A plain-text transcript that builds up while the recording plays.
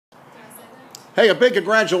Hey, a big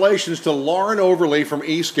congratulations to Lauren Overley from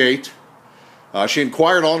Eastgate. She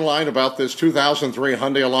inquired online about this 2003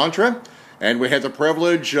 Hyundai Elantra, and we had the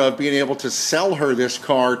privilege of being able to sell her this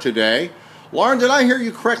car today. Lauren, did I hear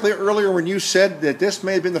you correctly earlier when you said that this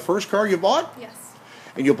may have been the first car you bought? Yes.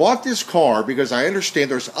 And you bought this car because I understand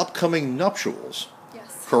there's upcoming nuptials.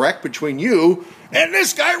 Yes. Correct? Between you and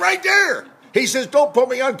this guy right there. He says, don't put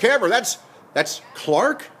me on camera. That's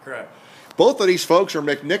Clark? Correct. Both of these folks are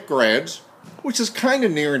McNick grads, which is kind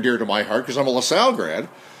of near and dear to my heart because I'm a LaSalle grad.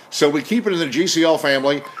 So we keep it in the GCL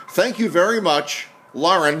family. Thank you very much,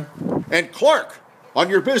 Lauren and Clark, on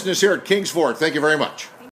your business here at Kings Ford. Thank you very much.